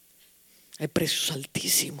 Hay precios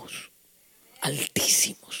altísimos,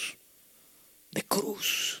 altísimos, de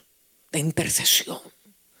cruz, de intercesión,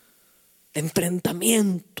 de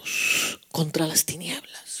enfrentamientos contra las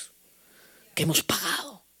tinieblas que hemos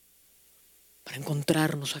pagado para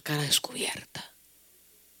encontrarnos a cara descubierta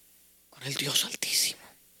con el Dios Altísimo.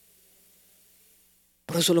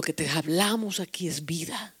 Por eso lo que te hablamos aquí es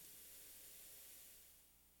vida.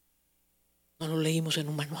 No lo leímos en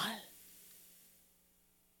un manual.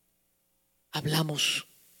 Hablamos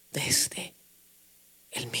desde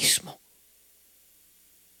el mismo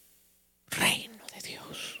reino de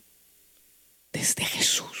Dios, desde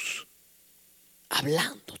Jesús,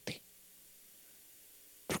 hablándote,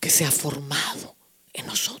 porque se ha formado en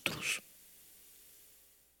nosotros.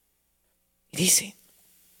 Y dice: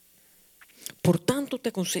 por tanto te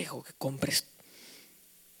aconsejo que compres,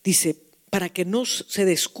 dice, para que no se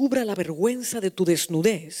descubra la vergüenza de tu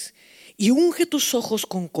desnudez, y unge tus ojos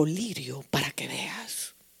con colirio para que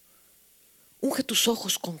veas. Unge tus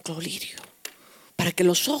ojos con colirio, para que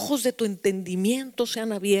los ojos de tu entendimiento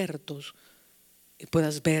sean abiertos y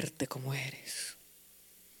puedas verte como eres.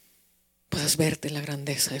 Puedas verte en la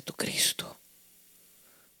grandeza de tu Cristo.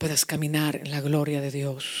 Puedas caminar en la gloria de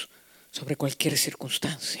Dios sobre cualquier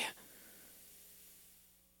circunstancia.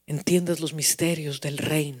 Entiendas los misterios del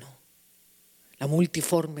reino, la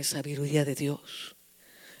multiforme sabiduría de Dios,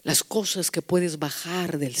 las cosas que puedes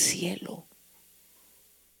bajar del cielo.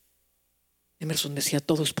 Emerson decía: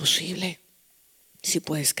 todo es posible si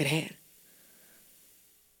puedes creer.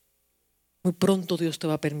 Muy pronto Dios te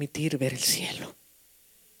va a permitir ver el cielo.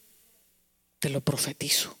 Te lo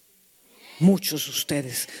profetizo. Muchos de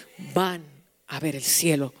ustedes van a ver el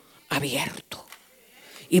cielo abierto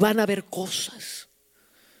y van a ver cosas.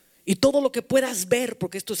 Y todo lo que puedas ver,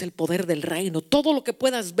 porque esto es el poder del reino, todo lo que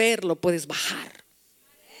puedas ver lo puedes bajar.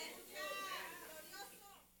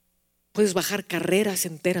 Puedes bajar carreras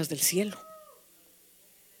enteras del cielo.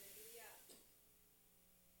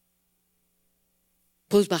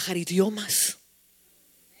 Puedes bajar idiomas.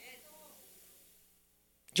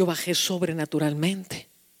 Yo bajé sobrenaturalmente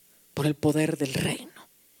por el poder del reino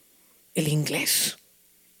el inglés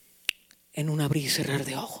en un abrir y cerrar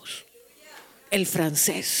de ojos, el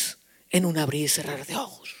francés en un abrir y cerrar de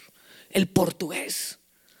ojos, el portugués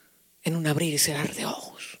en un abrir y cerrar de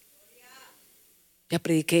ojos. Ya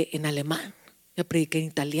prediqué en alemán, ya prediqué en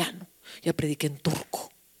italiano, ya prediqué en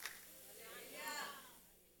turco.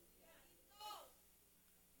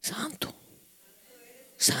 Santo,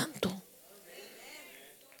 santo.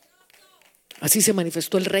 Así se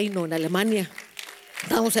manifestó el reino en Alemania.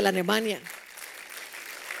 Estamos en Alemania.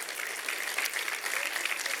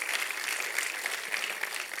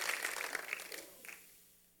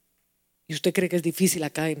 Y usted cree que es difícil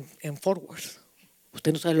acá en Fort Worth.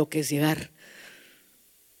 Usted no sabe lo que es llegar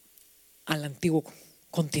al antiguo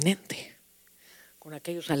continente con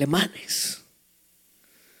aquellos alemanes,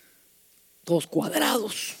 todos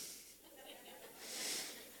cuadrados.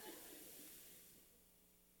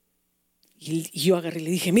 Y yo agarré y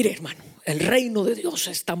le dije: mire, hermano, el reino de Dios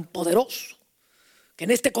es tan poderoso que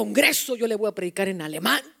en este congreso yo le voy a predicar en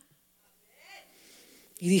alemán.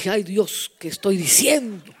 Y dije: ay Dios, ¿qué estoy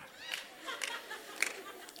diciendo?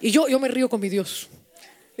 Y yo me río con mi Dios.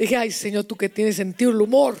 Dije: ay Señor, tú que tienes sentido del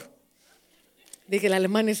humor. Dije: el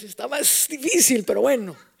alemán está más difícil, pero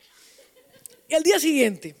bueno. Y al día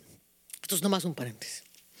siguiente, esto es nomás un paréntesis,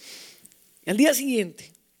 y al día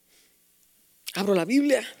siguiente abro la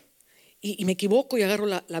Biblia y me equivoco y agarro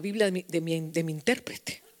la Biblia de mi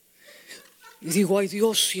intérprete. Y digo: ay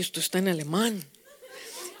Dios, si esto está en alemán.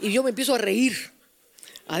 Y yo me empiezo a reír.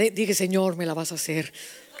 Dije: Señor, me la vas a hacer,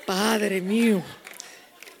 Padre mío.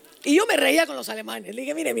 Y yo me reía con los alemanes. Le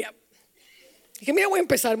dije: mira, voy a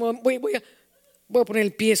empezar, voy a poner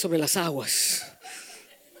el pie sobre las aguas,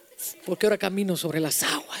 porque ahora camino sobre las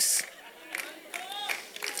aguas.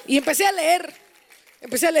 Y empecé a leer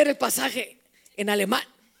el pasaje en alemán.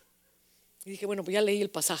 Y dije: bueno, pues ya leí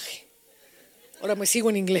el pasaje, ahora me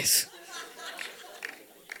sigo en inglés.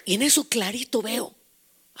 Y en eso clarito veo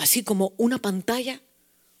así como una pantalla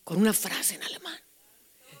con una frase en alemán,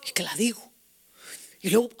 y que la digo. Y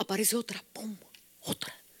luego aparece otra, pum,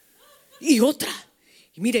 otra y otra.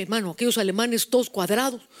 Y mire, hermano, aquellos alemanes todos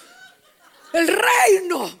cuadrados. El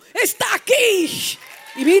reino está aquí.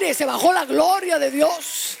 Y mire, se bajó la gloria de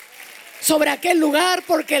Dios sobre aquel lugar,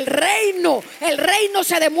 porque el reino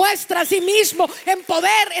se demuestra a sí mismo en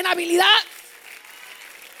poder, en habilidad.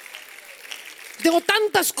 Tengo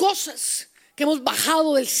tantas cosas que hemos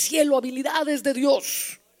bajado del cielo, habilidades de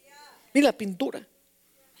Dios. Mira la pintura.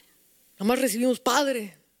 Nomás recibimos: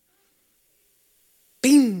 Padre,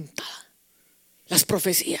 pinta las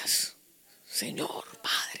profecías. Señor,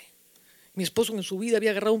 Padre. Mi esposo en su vida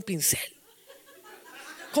había agarrado un pincel.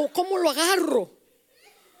 ¿Cómo lo agarro?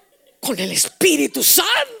 Con el Espíritu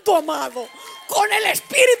Santo, amado. Con el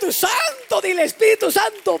Espíritu Santo. Dile: Espíritu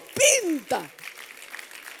Santo, pinta.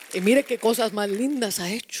 Y mire qué cosas más lindas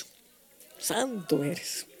ha hecho. Santo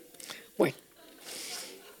eres. Bueno.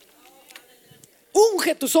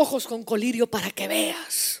 Unge tus ojos con colirio para que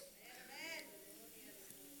veas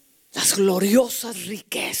las gloriosas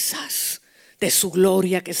riquezas de su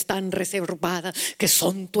gloria que están reservadas, que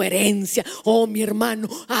son tu herencia. Oh, mi hermano,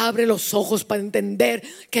 abre los ojos para entender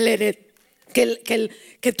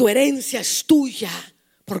que tu herencia es tuya,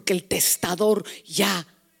 porque el testador ya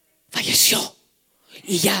falleció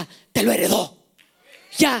y ya te lo heredó.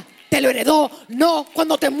 Ya te lo heredó. No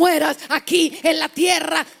cuando te mueras aquí en la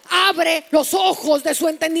tierra. Abre los ojos de su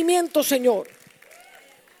entendimiento, Señor.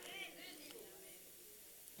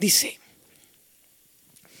 Dice,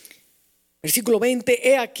 versículo 20: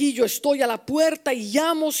 he aquí, yo estoy a la puerta y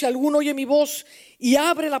llamo. Si alguno oye mi voz y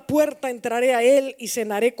abre la puerta, entraré a él y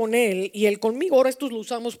cenaré con él y él conmigo. Ahora estos lo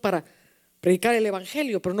usamos para predicar el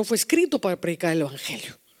evangelio, pero no fue escrito para predicar el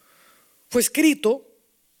evangelio. Fue escrito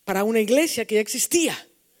para una iglesia que ya existía.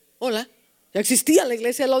 Hola, ya existía la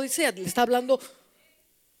iglesia de la Odisea. Le está hablando,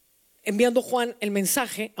 enviando Juan el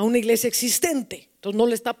mensaje a una iglesia existente. Entonces no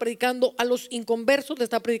le está predicando a los inconversos, le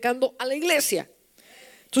está predicando a la iglesia.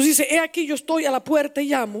 Entonces dice: he aquí, yo estoy a la puerta y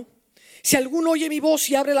llamo. Si alguno oye mi voz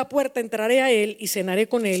y abre la puerta, entraré a él y cenaré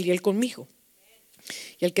con él y él conmigo.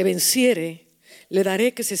 Y al que venciere, le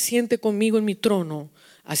daré que se siente conmigo en mi trono,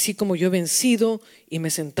 así como yo he vencido y me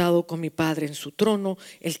he sentado con mi Padre en su trono.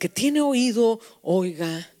 El que tiene oído,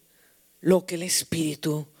 oiga lo que el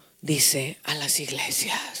Espíritu dice a las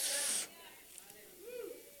iglesias.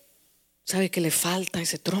 ¿Sabe que le falta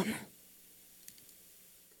ese trono?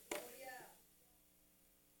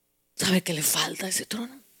 ¿Sabe que le falta ese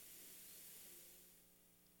trono?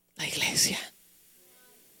 La iglesia.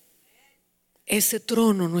 Ese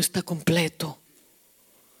trono no está completo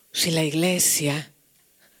si la iglesia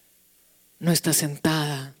no está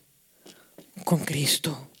sentada con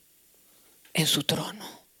Cristo en su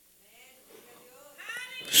trono.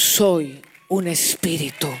 Soy un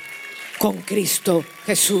espíritu con Cristo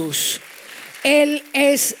Jesús. Él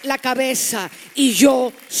es la cabeza y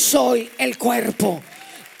yo soy el cuerpo.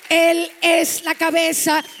 Él es la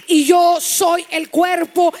cabeza y yo soy el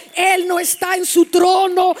cuerpo. Él no está en su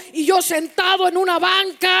trono y yo sentado en una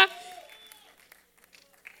banca.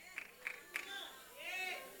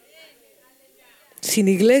 Sin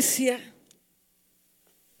iglesia,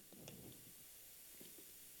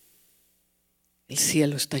 el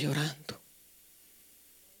cielo está llorando.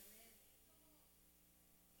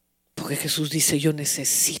 Porque Jesús dice: yo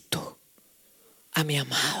necesito a mi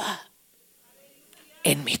amada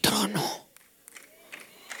en mi trono.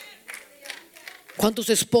 ¿Cuántos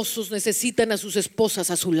esposos necesitan a sus esposas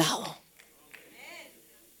a su lado?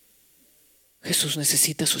 Jesús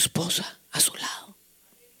necesita a su esposa a su lado.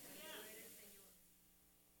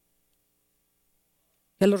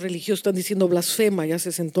 Ya los religiosos están diciendo blasfema, ya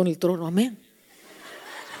se sentó en el trono. Amén.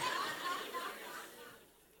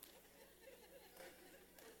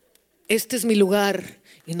 Este es mi lugar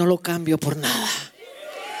y no lo cambio por nada.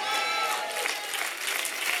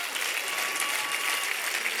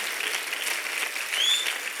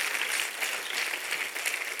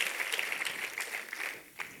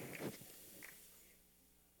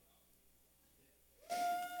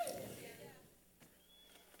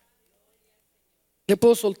 ¿Le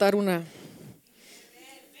puedo soltar una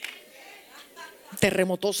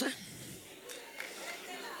terremotosa?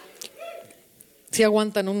 ¿Sí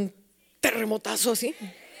aguantan un terremotazo así?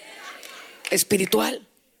 Espiritual.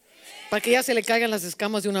 Para que ya se le caigan las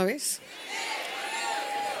escamas de una vez.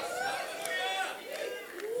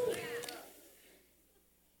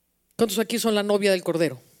 ¿Cuántos aquí son la novia del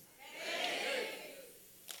Cordero?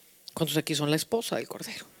 ¿Cuántos aquí son la esposa del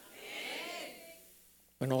Cordero?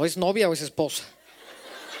 Bueno, ¿o es novia o es esposa?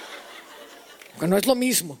 Porque no es lo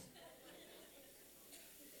mismo.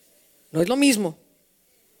 No es lo mismo.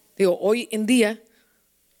 Digo, hoy en día,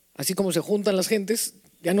 así como se juntan las gentes,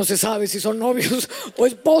 ya no se sabe si son novios o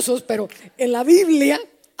esposos, pero en la Biblia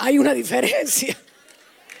hay una diferencia.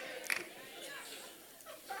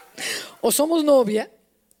 O somos novia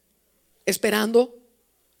esperando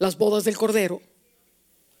las bodas del Cordero.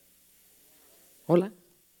 Hola.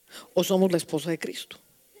 O somos la esposa de Cristo.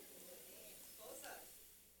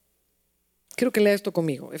 Quiero que lea esto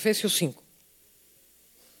conmigo, Efesios 5.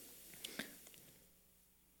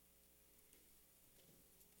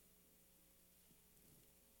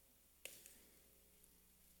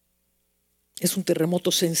 Es un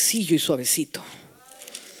terremoto sencillo y suavecito.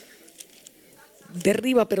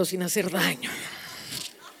 Derriba pero sin hacer daño.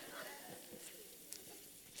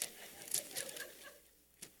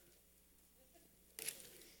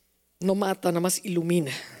 No mata, nada más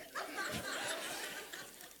ilumina.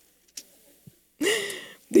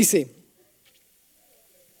 Dice,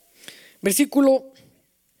 versículo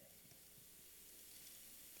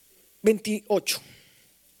 28.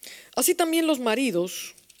 Así también los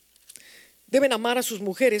maridos deben amar a sus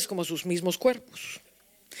mujeres como a sus mismos cuerpos.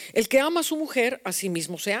 El que ama a su mujer, a sí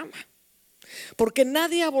mismo se ama. Porque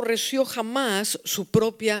nadie aborreció jamás su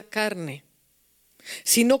propia carne,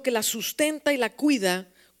 sino que la sustenta y la cuida,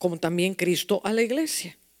 como también Cristo a la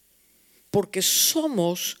iglesia. Porque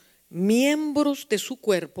somos miembros de su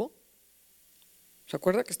cuerpo. ¿Se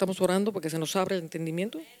acuerda que estamos orando porque se nos abre el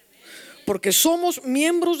entendimiento? Porque somos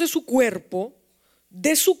miembros de su cuerpo,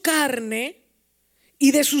 de su carne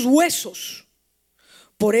y de sus huesos.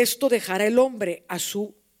 Por esto dejará el hombre a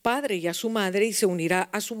su padre y a su madre y se unirá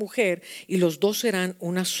a su mujer y los dos serán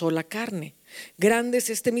una sola carne. Grande es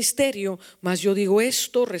este misterio, mas yo digo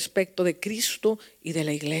esto respecto de Cristo y de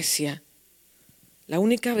la iglesia. La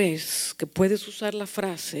única vez que puedes usar la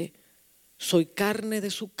frase soy carne de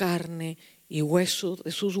su carne y hueso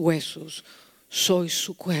de sus huesos, soy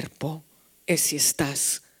su cuerpo, es si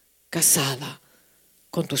estás casada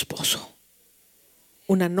con tu esposo.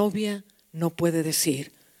 Una novia no puede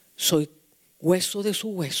decir soy hueso de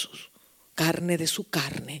sus huesos, carne de su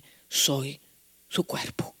carne, soy su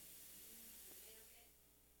cuerpo.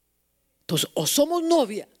 Entonces, o somos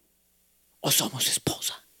novia o somos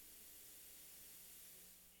esposa.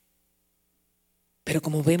 Pero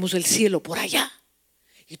como vemos el cielo por allá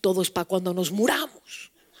y todo es para cuando nos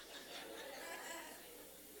muramos.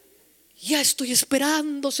 Ya estoy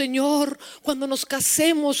esperando, Señor, cuando nos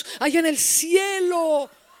casemos allá en el cielo.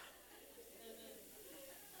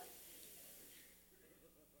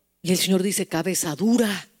 Y el Señor dice, cabeza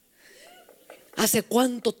dura, ¿hace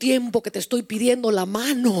cuánto tiempo que te estoy pidiendo la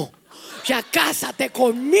mano? Ya cásate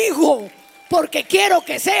conmigo, porque quiero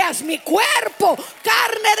que seas mi cuerpo,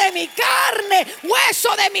 carne de mi carne,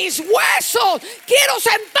 hueso de mis huesos. Quiero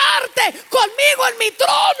sentarte conmigo en mi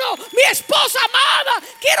trono, mi esposa amada.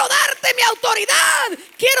 Quiero darte mi autoridad,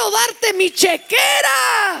 quiero darte mi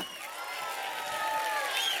chequera.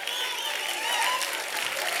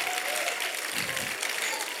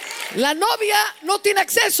 La novia no tiene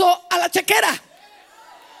acceso a la chequera.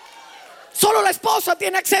 Solo la esposa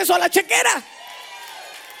tiene acceso a la chequera.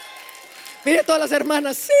 Mire todas las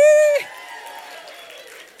hermanas, sí.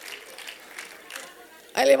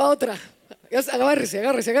 Ahí le va otra.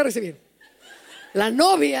 Agárrese bien. La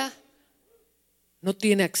novia no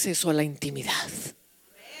tiene acceso a la intimidad.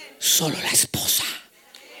 Solo la esposa.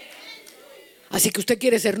 Así que usted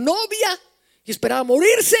quiere ser novia y esperaba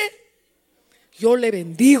morirse. Yo le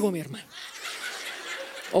bendigo, mi hermano.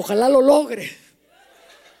 Ojalá lo logre.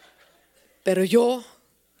 Pero yo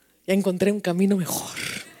ya encontré un camino mejor.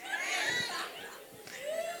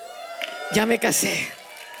 Ya me casé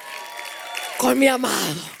con mi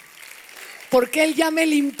amado, porque Él ya me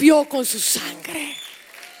limpió con su sangre,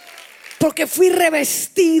 porque fui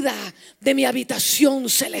revestida de mi habitación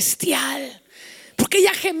celestial, porque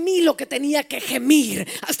ya gemí lo que tenía que gemir,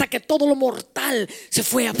 hasta que todo lo mortal se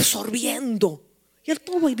fue absorbiendo. Y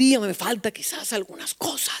todavía me falta quizás algunas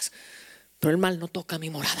cosas, pero el mal no toca mi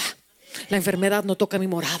morada. La enfermedad no toca mi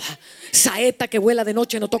morada. Saeta que vuela de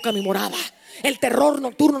noche no toca mi morada. El terror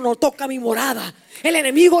nocturno no toca mi morada. El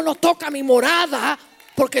enemigo no toca mi morada.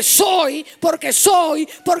 Porque soy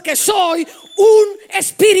un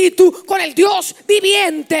espíritu con el Dios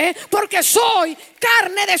viviente. Porque soy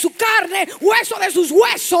carne de su carne, hueso de sus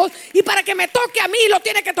huesos. Y para que me toque a mí lo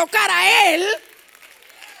tiene que tocar a Él.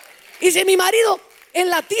 Y si mi marido en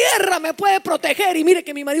la tierra me puede proteger, y mire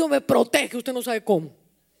que mi marido me protege, usted no sabe cómo.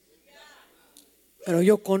 Pero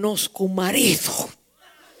yo conozco un marido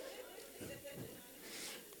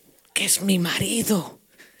que es mi marido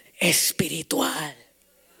espiritual,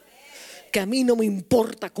 que a mí no me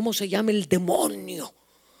importa cómo se llame el demonio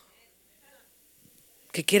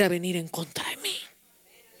que quiera venir en contra de mí.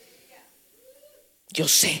 Yo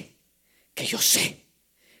sé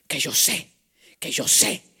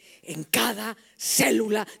en cada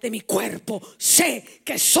célula de mi cuerpo, sé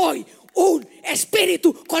que soy un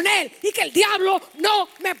espíritu con Él y que el diablo no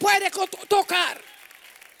me puede tocar.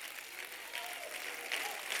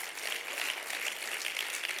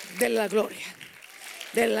 De la gloria,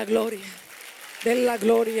 de la gloria, de la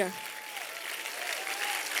gloria.